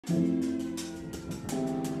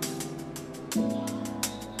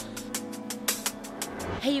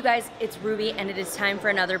Hey you guys, it's Ruby and it is time for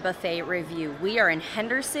another buffet review. We are in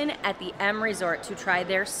Henderson at the M Resort to try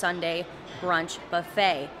their Sunday brunch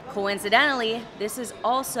buffet. Coincidentally, this is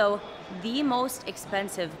also the most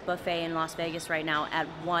expensive buffet in Las Vegas right now at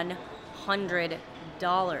 $100.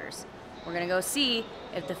 We're gonna go see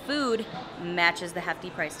if the food matches the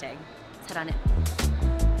hefty price tag. Let's head on in.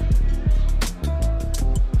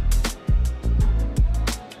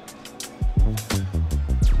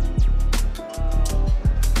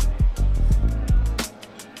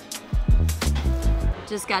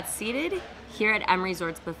 Just got seated here at M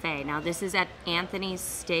Resort's buffet. Now this is at Anthony's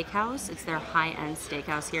Steakhouse. It's their high-end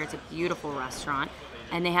steakhouse here. It's a beautiful restaurant.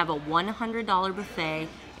 And they have a $100 buffet.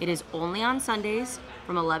 It is only on Sundays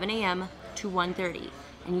from 11 a.m. to 1:30.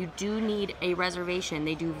 And you do need a reservation.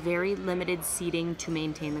 They do very limited seating to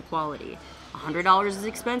maintain the quality. $100 is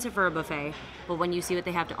expensive for a buffet, but when you see what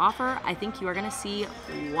they have to offer, I think you are gonna see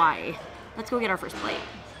why. Let's go get our first plate.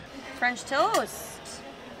 French toast.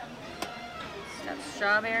 Stuffed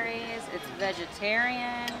strawberries, it's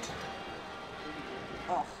vegetarian.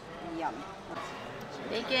 Oh, yum.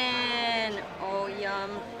 Bacon, oh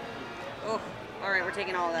yum. Oh, all right, we're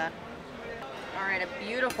taking all of that. All right, a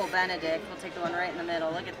beautiful Benedict. We'll take the one right in the middle.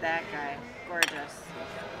 Look at that guy, gorgeous.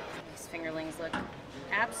 These fingerlings look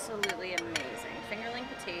absolutely amazing. Fingerling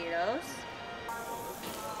potatoes.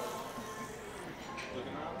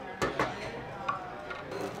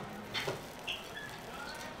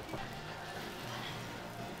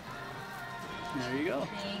 There you go.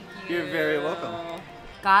 Thank you. You're very welcome.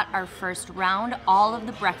 Got our first round, all of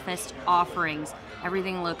the breakfast offerings.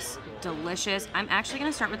 Everything looks delicious. I'm actually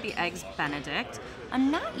gonna start with the Eggs Benedict.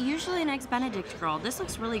 I'm not usually an Eggs Benedict girl. This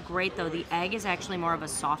looks really great though. The egg is actually more of a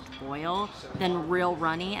soft boil than real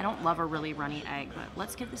runny. I don't love a really runny egg, but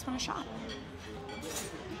let's give this one a shot.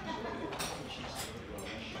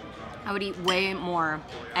 I would eat way more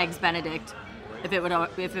Eggs Benedict if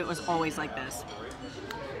it was always like this.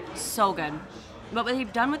 So good. But what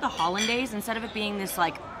they've done with the hollandaise, instead of it being this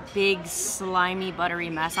like big slimy buttery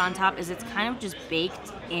mess on top, is it's kind of just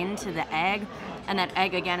baked into the egg, and that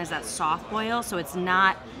egg again is that soft boil, so it's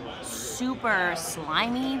not super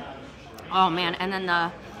slimy. Oh man, and then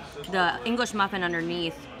the English muffin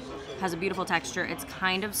underneath has a beautiful texture. It's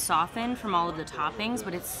kind of softened from all of the toppings,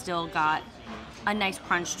 but it's still got a nice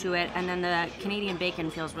crunch to it, and then the Canadian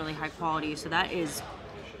bacon feels really high quality, so that is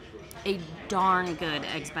a darn good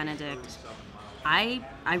Eggs Benedict. I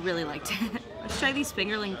really liked it. Let's try these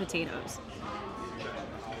fingerling potatoes.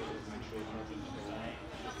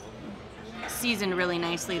 Seasoned really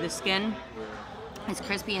nicely. The skin is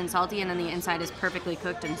crispy and salty, and then the inside is perfectly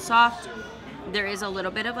cooked and soft. There is a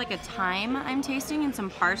little bit of like a thyme I'm tasting and some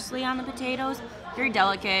parsley on the potatoes. Very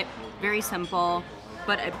delicate, very simple,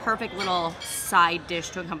 but a perfect little side dish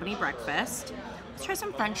to accompany breakfast. Let's try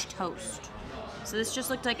some French toast. So this just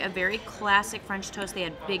looked like a very classic French toast. They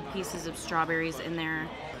had big pieces of strawberries in there.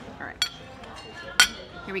 All right,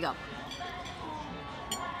 here we go.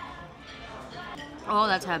 Oh,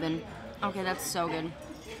 that's heaven. Okay, that's so good.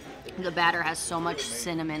 The batter has so much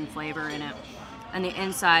cinnamon flavor in it. And the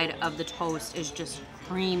inside of the toast is just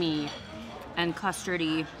creamy and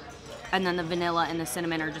custardy. And then the vanilla and the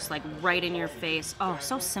cinnamon are just like right in your face. Oh,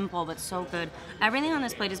 so simple, but so good. Everything on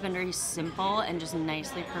this plate has been very simple and just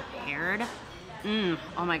nicely prepared.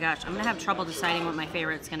 Oh my gosh, I'm gonna have trouble deciding what my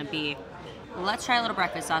favorite's gonna be. Let's try a little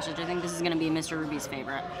breakfast sausage. I think this is gonna be Mr. Ruby's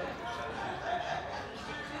favorite.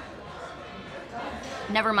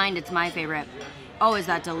 Never mind, it's my favorite. Oh, is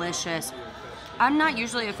that delicious. I'm not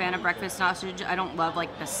usually a fan of breakfast sausage. I don't love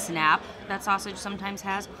like the snap that sausage sometimes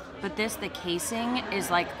has, but the casing is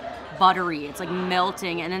like buttery. It's like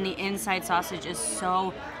melting, and then the inside sausage is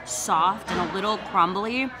so soft and a little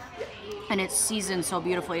crumbly. And it's seasoned so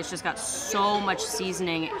beautifully. It's just got so much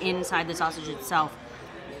seasoning inside the sausage itself.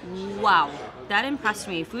 Wow, that impressed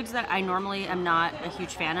me. Foods that I normally am not a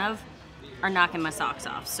huge fan of are knocking my socks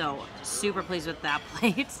off. So super pleased with that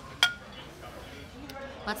plate.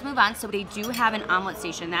 Let's move on. So they do have an omelet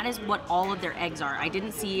station. That is what all of their eggs are. I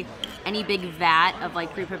didn't see any big vat of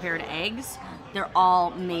like pre-prepared eggs. They're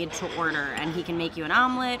all made to order, and he can make you an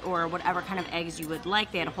omelet or whatever kind of eggs you would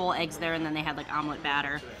like. They had whole eggs there, and then they had like omelet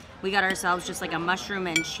batter. We got ourselves just like a mushroom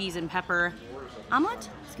and cheese and pepper omelet.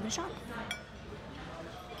 Let's give it a shot.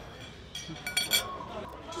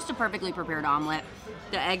 Just a perfectly prepared omelet.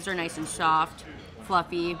 The eggs are nice and soft,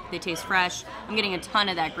 fluffy, they taste fresh. I'm getting a ton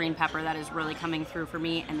of that green pepper. That is really coming through for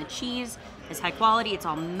me. And the cheese is high quality. It's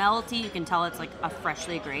all melty. You can tell it's like a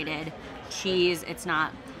freshly grated cheese. It's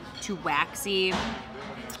not too waxy.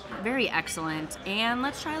 very excellent. And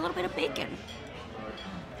let's try a little bit of bacon.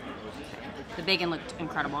 The bacon looked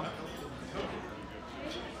incredible.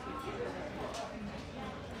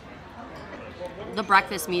 The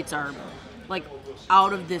breakfast meats are like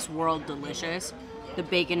out of this world delicious. The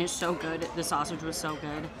bacon is so good. The sausage was so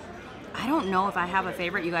good. I don't know if I have a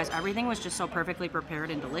favorite, you guys. Everything was just so perfectly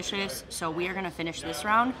prepared and delicious. So we are gonna finish this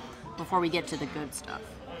round before we get to the good stuff.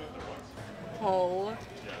 Oh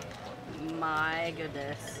my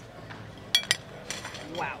goodness.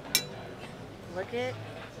 Wow. Look at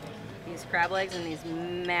these crab legs and these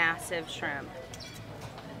massive shrimp.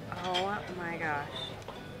 Oh my gosh.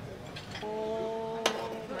 Oh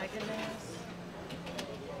my goodness.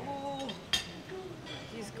 Oh,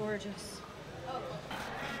 he's gorgeous. Oh.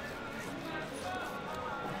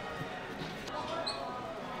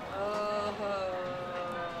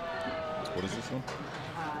 What is this one?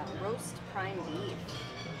 Roast prime beef.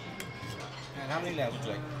 And how many lamb would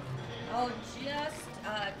you like? Oh, just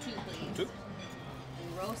 2, please. 2?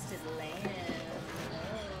 Roasted lamb.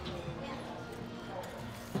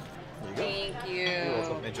 There you go. Thank you. You're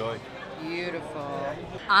welcome. Enjoy. Beautiful.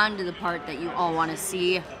 On to the part that you all want to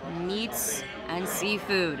see, meats and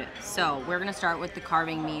seafood. So we're gonna start with the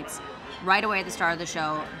carving meats. Right away at the start of the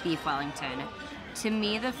show, beef Wellington. To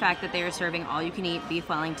me, the fact that they are serving all-you-can-eat beef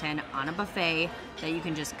Wellington on a buffet that you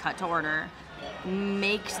can just cut to order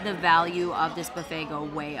makes the value of this buffet go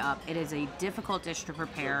way up. It is a difficult dish to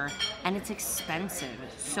prepare and it's expensive.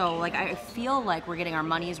 So like I feel like we're getting our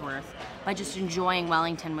money's worth by just enjoying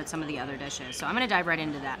Wellington with some of the other dishes. So I'm gonna dive right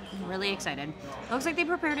into that. I'm really excited. It looks like they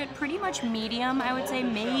prepared it pretty much medium, I would say,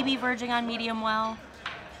 maybe verging on medium well.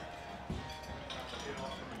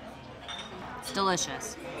 It's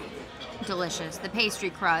delicious. Delicious. The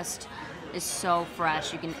pastry crust is so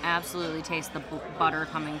fresh. You can absolutely taste the butter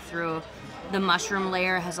coming through. The mushroom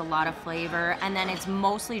layer has a lot of flavor, and then it's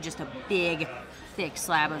mostly just a big, thick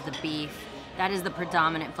slab of the beef. That is the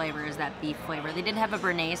predominant flavor, is that beef flavor. They did have a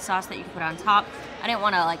béarnaise sauce that you could put on top. I didn't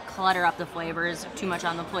want to like clutter up the flavors too much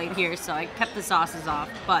on the plate here, so I kept the sauces off,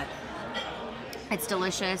 but it's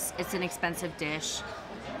delicious. It's an expensive dish.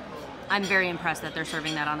 I'm very impressed that they're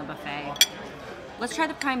serving that on the buffet. Let's try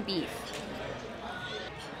the prime beef.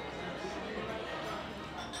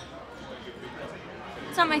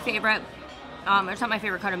 It's not my favorite. It's not my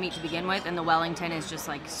favorite cut of meat to begin with, and the Wellington is just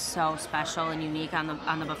like so special and unique on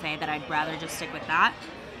the buffet that I'd rather just stick with that.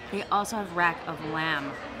 They also have rack of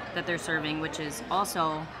lamb that they're serving, which is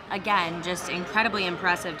also, again, just incredibly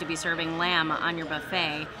impressive to be serving lamb on your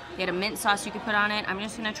buffet. They had a mint sauce you could put on it. I'm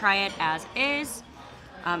just gonna try it as is.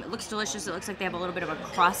 It looks delicious. It looks like they have a little bit of a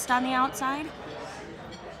crust on the outside.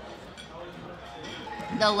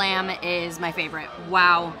 The lamb is my favorite.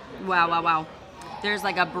 Wow, wow, wow, wow. There's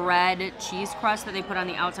like a bread cheese crust that they put on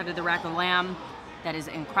the outside of the rack of lamb that is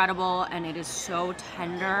incredible, and it is so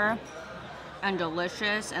tender and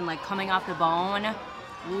delicious and like coming off the bone.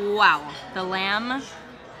 Wow, the lamb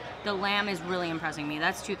is really impressing me.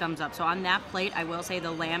 That's 2 thumbs up. So on that plate, I will say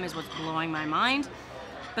the lamb is what's blowing my mind,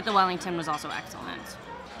 but the Wellington was also excellent.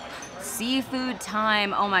 Seafood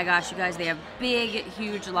time. Oh my gosh, you guys, they have big,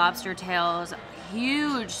 huge lobster tails,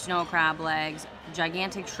 huge snow crab legs,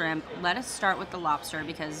 gigantic shrimp. Let us start with the lobster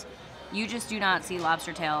because you just do not see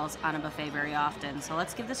lobster tails on a buffet very often. So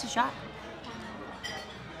let's give this a shot.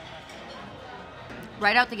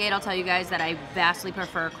 Right out the gate, I'll tell you guys that I vastly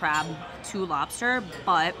prefer crab to lobster,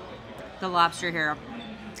 but the lobster here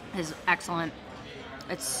is excellent.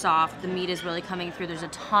 It's soft. The meat is really coming through. There's a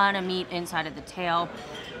ton of meat inside of the tail.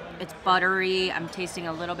 It's buttery. I'm tasting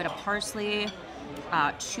a little bit of parsley,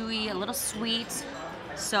 chewy, a little sweet.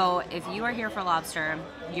 So if you are here for lobster,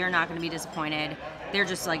 you're not going to be disappointed. They're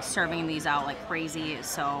just like serving these out like crazy.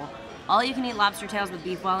 So all you can eat lobster tails with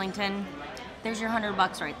beef Wellington. There's your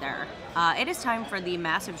 $100 right there. It is time for the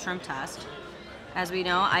massive shrimp test. As we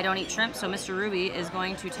know, I don't eat shrimp, so Mr. Ruby is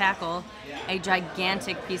going to tackle a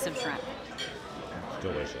gigantic piece of shrimp.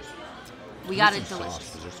 Delicious. We got it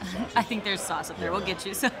delicious. I think there's sauce up there. We'll get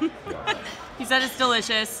you some. He said it's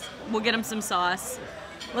delicious. We'll get him some sauce.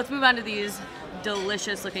 Let's move on to these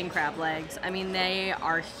delicious looking crab legs. I mean, they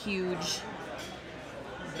are huge.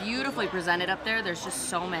 Beautifully presented up there. There's just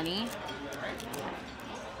so many.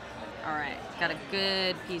 All right, got a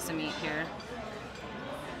good piece of meat here.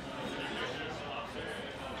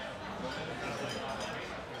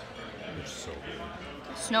 It's so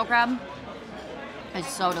good. Snow crab is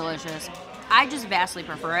so delicious. I just vastly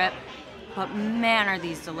prefer it, but man, are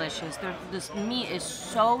these delicious. This meat is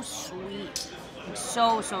so sweet,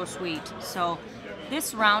 so sweet. So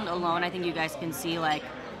this round alone, I think you guys can see like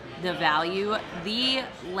the value. The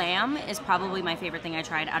lamb is probably my favorite thing I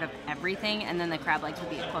tried out of everything, and then the crab legs would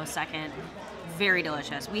be a close second. Very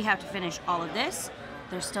delicious. We have to finish all of this.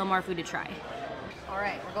 There's still more food to try. All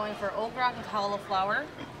right, we're going for okra and cauliflower,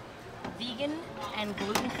 vegan and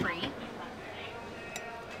gluten-free.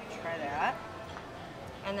 Try that.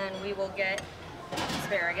 And then we will get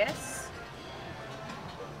asparagus,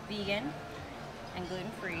 vegan and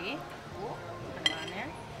gluten-free. Put it on there.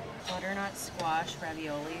 Butternut squash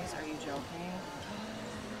raviolis. Are you joking?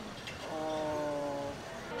 Oh.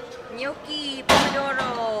 Gnocchi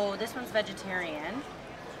pomodoro. This one's vegetarian,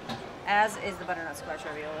 as is the butternut squash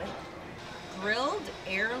ravioli. Grilled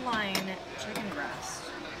airline chicken breast.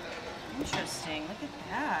 Interesting. Look at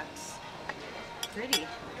that. Pretty.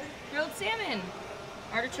 Grilled salmon.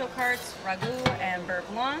 Artichoke hearts, ragu, and beurre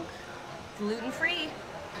blanc. Gluten-free.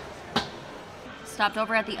 Stopped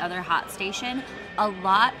over at the other hot station. A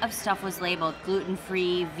lot of stuff was labeled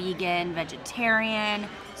gluten-free, vegan, vegetarian.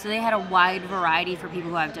 So they had a wide variety for people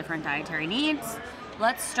who have different dietary needs.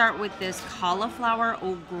 Let's start with this cauliflower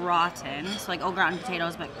au gratin. So like au gratin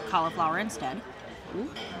potatoes, but cauliflower instead. Ooh.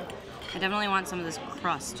 I definitely want some of this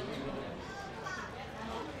crust.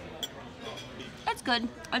 It's good.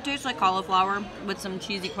 It tastes like cauliflower with some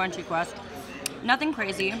cheesy, crunchy crust. Nothing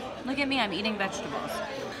crazy. Look at me, I'm eating vegetables.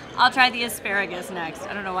 I'll try the asparagus next.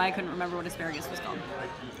 I don't know why I couldn't remember what asparagus was called.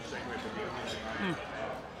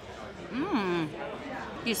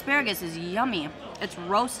 The asparagus is yummy. It's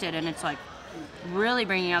roasted and it's like really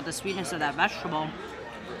bringing out the sweetness of that vegetable. And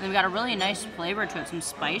they've got a really nice flavor to it, some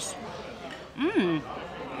spice.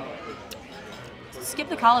 Skip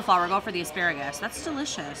the cauliflower, go for the asparagus. That's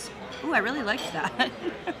delicious. Ooh, I really liked that.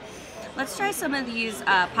 Let's try some of these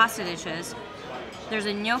pasta dishes. There's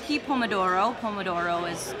a gnocchi pomodoro. Pomodoro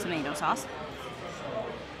is tomato sauce.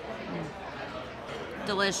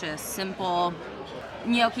 Delicious, simple.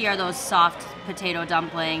 Gnocchi are those soft potato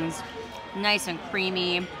dumplings. Nice and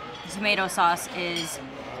creamy. The tomato sauce is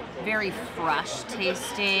very fresh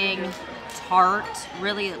tasting, tart,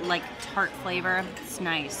 really like tart flavor. It's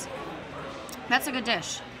nice. That's a good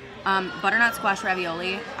dish. Butternut squash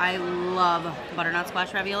ravioli. I love butternut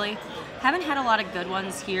squash ravioli. Haven't had a lot of good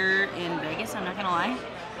ones here in Vegas, I'm not gonna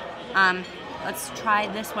lie. Let's try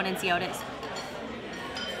this one and see how it is.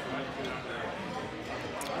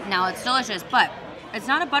 Now it's delicious, but it's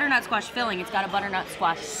not a butternut squash filling, it's got a butternut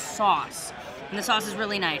squash sauce. And the sauce is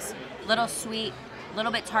really nice. Little sweet,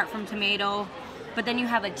 little bit tart from tomato, but then you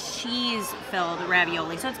have a cheese-filled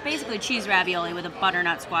ravioli. So it's basically cheese ravioli with a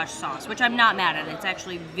butternut squash sauce, which I'm not mad at. It's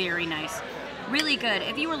actually very nice. Really good.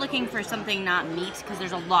 If you were looking for something not meat, because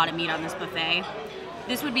there's a lot of meat on this buffet,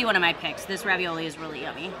 this would be one of my picks. This ravioli is really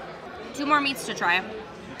yummy. 2 more meats to try.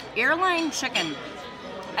 Airline chicken.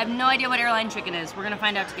 I have no idea what airline chicken is. We're gonna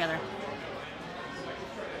find out together.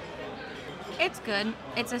 It's good.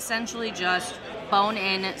 It's essentially just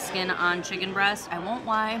bone-in, skin-on chicken breast. I won't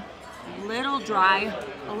lie. A little dry.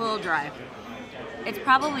 It's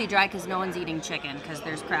probably dry because no one's eating chicken because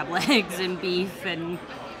there's crab legs and beef and,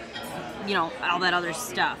 you know, all that other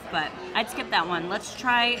stuff. But I'd skip that one. Let's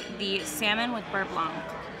try the salmon with beurre blanc.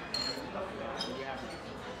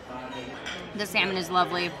 The salmon is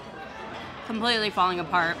lovely. Completely falling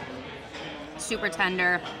apart. Super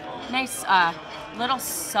tender. Nice, little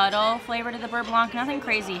subtle flavor to the beurre blanc. Nothing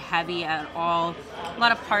crazy heavy at all. A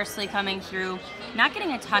lot of parsley coming through. Not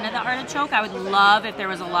getting a ton of the artichoke. I would love if there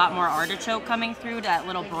was a lot more artichoke coming through, that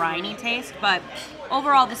little briny taste. But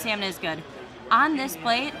overall, the salmon is good. On this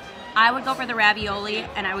plate, I would go for the ravioli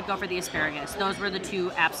and I would go for the asparagus. Those were the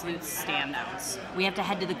 2 absolute standouts. We have to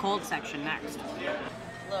head to the cold section next.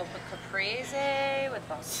 A little bit caprese with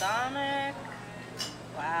balsamic.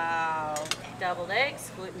 Wow. Deviled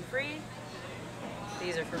eggs, gluten-free.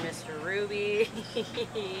 These are for Mr. Ruby.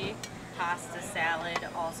 Pasta salad,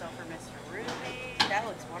 also for Mr. Ruby. That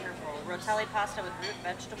looks wonderful. Rotelli pasta with root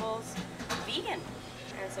vegetables. Vegan.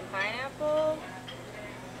 And some pineapple.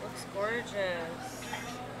 Looks gorgeous.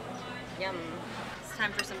 Yum. It's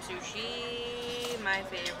time for some sushi. My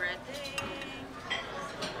favorite thing.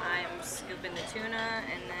 I'm scooping the tuna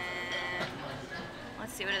and then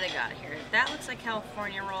let's see, what do they got here? That looks like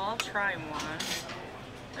California roll. I'll try one.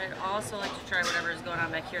 But I'd also like to try whatever is going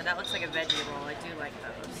on back here. That looks like a veggie roll. I do like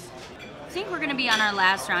those. I think we're going to be on our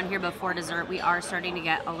last round here before dessert. We are starting to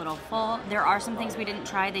get a little full. There are some things we didn't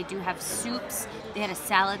try. They do have soups. They had a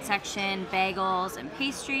salad section, bagels, and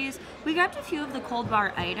pastries. We grabbed a few of the cold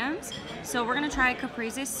bar items. So we're going to try a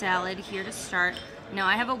caprese salad here to start. Now,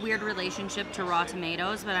 I have a weird relationship to raw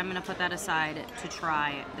tomatoes, but I'm going to put that aside to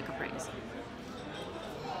try the caprese.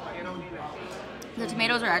 The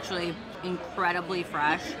tomatoes are actually incredibly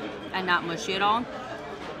fresh and not mushy at all.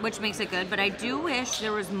 which makes it good, but I do wish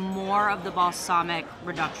there was more of the balsamic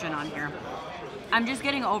reduction on here. I'm just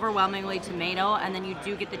getting overwhelmingly tomato, and then you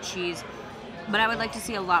do get the cheese, but I would like to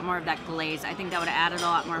see a lot more of that glaze. I think that would have added a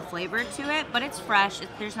lot more flavor to it, but it's fresh.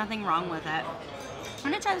 There's nothing wrong with it. I'm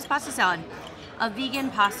gonna try this pasta salad. A vegan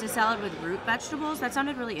pasta salad with root vegetables. That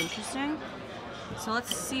sounded really interesting. So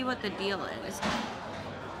let's see what the deal is.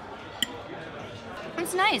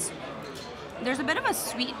 It's nice. There's a bit of a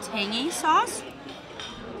sweet, tangy sauce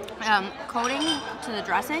coating to the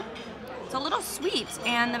dressing. It's a little sweet,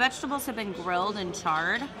 and the vegetables have been grilled and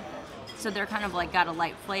charred, so they're kind of like got a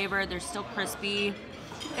light flavor. They're still crispy.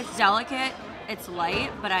 It's delicate. It's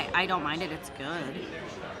light, but I don't mind it. It's good.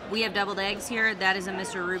 We have deviled eggs here. That is a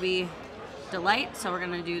Mr. Ruby delight, so we're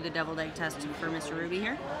gonna do the deviled egg test for Mr. Ruby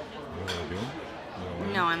here.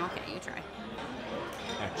 No, I'm okay. You try.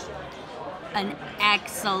 Excellent. An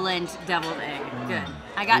excellent deviled egg. Good.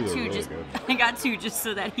 I got two really just good. I got two just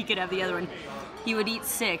so that he could have the other one. He would eat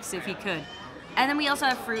 6 if he could. And then we also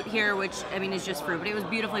have fruit here, which I mean is just fruit, but it was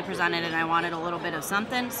beautifully presented and I wanted a little bit of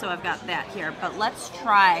something, so I've got that here. But let's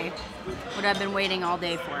try what I've been waiting all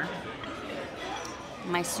day for.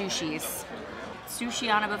 My sushis.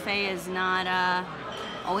 Sushi on a buffet is not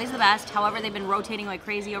always the best. However, they've been rotating like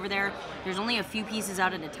crazy over there. There's only a few pieces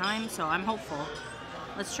out at a time, so I'm hopeful.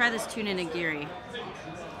 Let's try this tuna nigiri.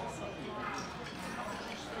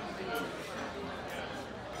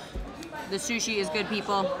 The sushi is good,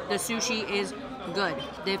 people. The sushi is good.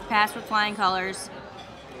 They've passed with flying colors.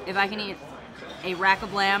 If I can eat a rack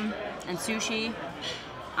of lamb and sushi,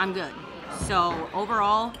 I'm good. So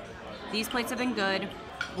overall, these plates have been good.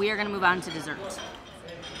 We are gonna move on to desserts.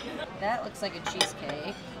 That looks like a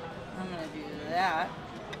cheesecake. I'm gonna do that.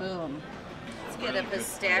 Boom. Let's get a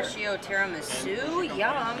pistachio tiramisu.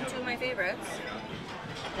 Yum, 2 of my favorites.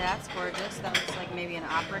 That's gorgeous. That looks like maybe an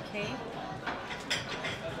opera cake.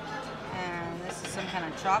 And this is some kind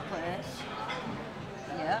of chocolate.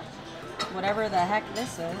 Yep. Whatever the heck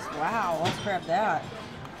this is. Wow, let's grab that.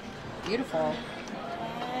 Beautiful.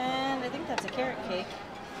 And I think that's a carrot cake.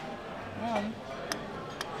 Yum.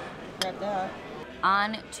 Grab that.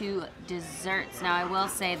 On to desserts. Now I will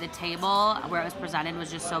say the table where it was presented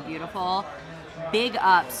was just so beautiful. Big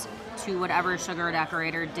ups to whatever sugar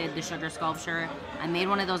decorator did the sugar sculpture. I made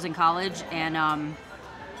one of those in college, and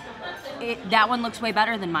that one looks way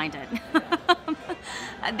better than mine did.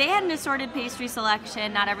 They had an assorted pastry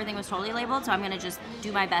selection. Not everything was totally labeled, so I'm gonna just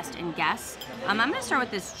do my best and guess. I'm gonna start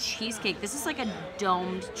with this cheesecake. This is like a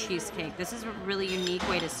domed cheesecake. This is a really unique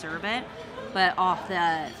way to serve it. But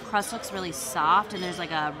the crust looks really soft, and there's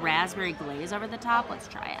like a raspberry glaze over the top. Let's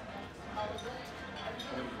try it.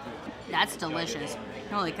 That's delicious.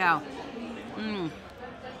 Holy cow.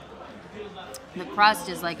 The crust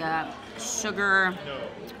is like a sugar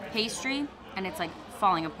pastry, and it's like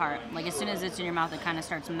falling apart. Like as soon as it's in your mouth, it kind of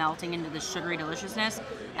starts melting into the sugary deliciousness.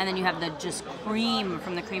 And then you have the just cream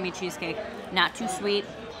from the creamy cheesecake. Not too sweet.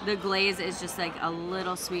 The glaze is just like a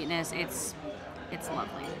little sweetness. It's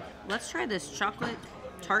lovely. Let's try this chocolate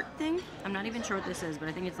tart thing. I'm not even sure what this is, but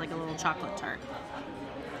I think it's like a little chocolate tart.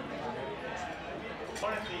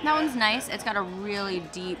 That one's nice. It's got a really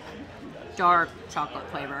deep, dark chocolate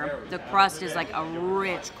flavor. The crust is like a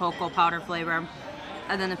rich cocoa powder flavor.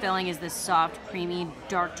 And then the filling is this soft, creamy,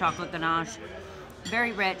 dark chocolate ganache.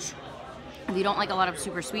 Very rich. If you don't like a lot of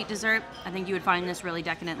super sweet dessert, I think you would find this really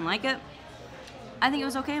decadent and like it. I think it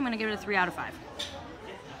was okay. I'm gonna give it a 3 out of 5.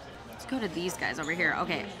 Go to these guys over here.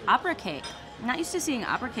 Okay, opera cake. I'm not used to seeing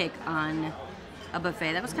opera cake on a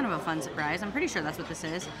buffet. That was kind of a fun surprise. I'm pretty sure that's what this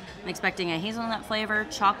is. I'm expecting a hazelnut flavor,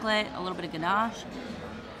 chocolate, a little bit of ganache.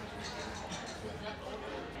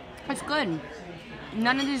 It's good.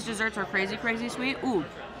 None of these desserts are crazy, crazy sweet. Ooh,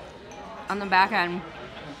 on the back end,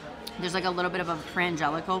 there's like a little bit of a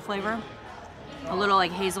frangelico flavor. A little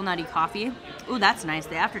like hazelnutty coffee. Ooh, that's nice.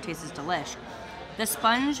 The aftertaste is delish. The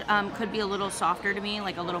sponge could be a little softer to me,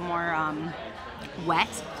 like a little more wet,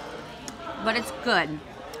 but it's good.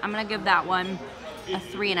 I'm gonna give that one a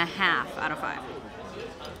 3.5 out of 5.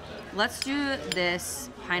 Let's do this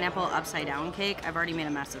pineapple upside down cake. I've already made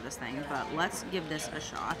a mess of this thing, but let's give this a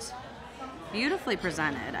shot. Beautifully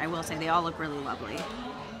presented. I will say they all look really lovely.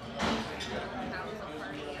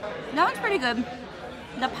 That one's pretty good.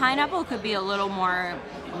 The pineapple could be a little more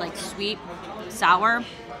like sweet, sour.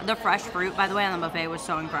 The fresh fruit, by the way, on the buffet was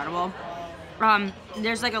so incredible.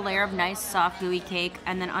 There's like a layer of nice, soft, gooey cake,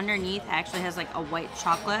 and then underneath actually has like a white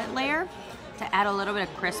chocolate layer to add a little bit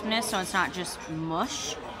of crispness, so it's not just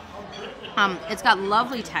mush. It's got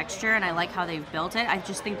lovely texture, and I like how they've built it. I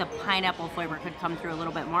just think the pineapple flavor could come through a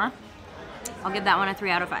little bit more. I'll give that one a 3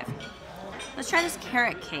 out of 5. Let's try this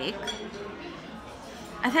carrot cake.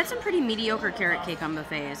 I've had some pretty mediocre carrot cake on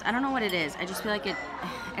buffets. I don't know what it is. I just feel like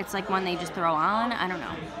it's like one they just throw on. I don't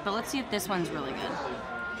know. But let's see if this one's really good.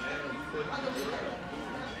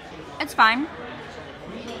 It's fine.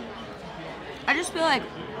 I just feel like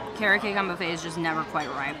carrot cake on buffet is just never quite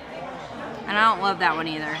right. And I don't love that one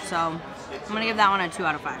either. So I'm going to give that one a 2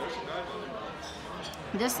 out of 5.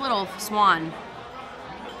 This little swan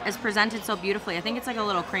is presented so beautifully. I think it's like a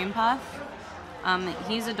little cream puff.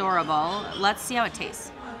 He's adorable. Let's see how it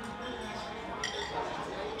tastes.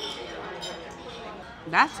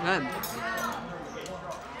 That's good.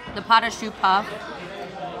 The pot au choux puff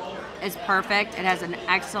is perfect. It has an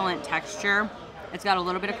excellent texture. It's got a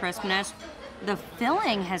little bit of crispness. The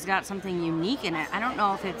filling has got something unique in it. I don't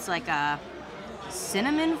know if it's like a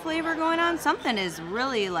cinnamon flavor going on. Something is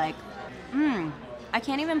really like, I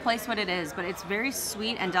can't even place what it is, but it's very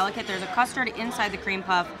sweet and delicate. There's a custard inside the cream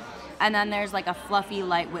puff, and then there's like a fluffy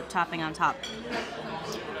light whipped topping on top.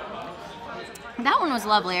 That one was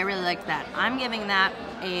lovely. I really liked that. I'm giving that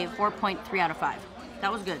a 4.3 out of 5.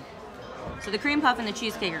 That was good. So the cream puff and the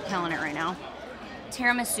cheesecake are killing it right now.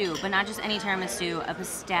 Tiramisu, but not just any tiramisu, a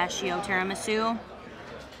pistachio tiramisu.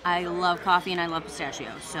 I love coffee and I love pistachio,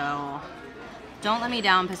 so don't let me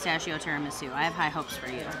down, pistachio tiramisu. I have high hopes for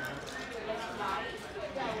you.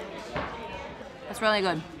 That's really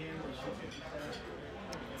good.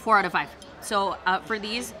 4 out of 5. So for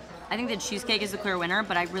these, I think the cheesecake is the clear winner,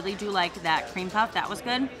 but I really do like that cream puff. That was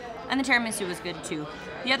good. And the tiramisu was good too.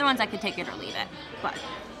 The other ones I could take it or leave it. But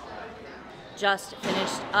just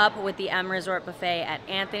finished up with the M Resort Buffet at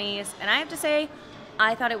Anthony's. And I have to say,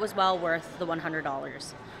 I thought it was well worth the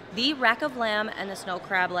 $100. The rack of lamb and the snow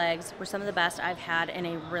crab legs were some of the best I've had in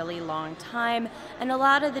a really long time. And a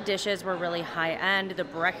lot of the dishes were really high end. The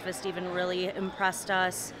breakfast even really impressed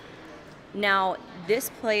us. Now, this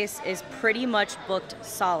place is pretty much booked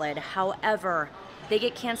solid. However, they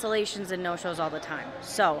get cancellations and no-shows all the time.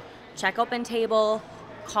 So check open table,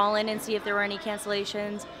 call in and see if there were any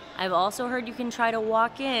cancellations. I've also heard you can try to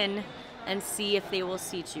walk in and see if they will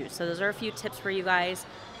seat you. So those are a few tips for you guys.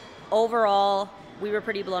 Overall, we were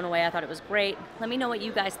pretty blown away. I thought it was great. Let me know what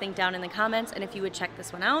you guys think down in the comments and if you would check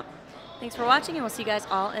this one out. Thanks for watching, and we'll see you guys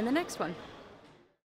all in the next one.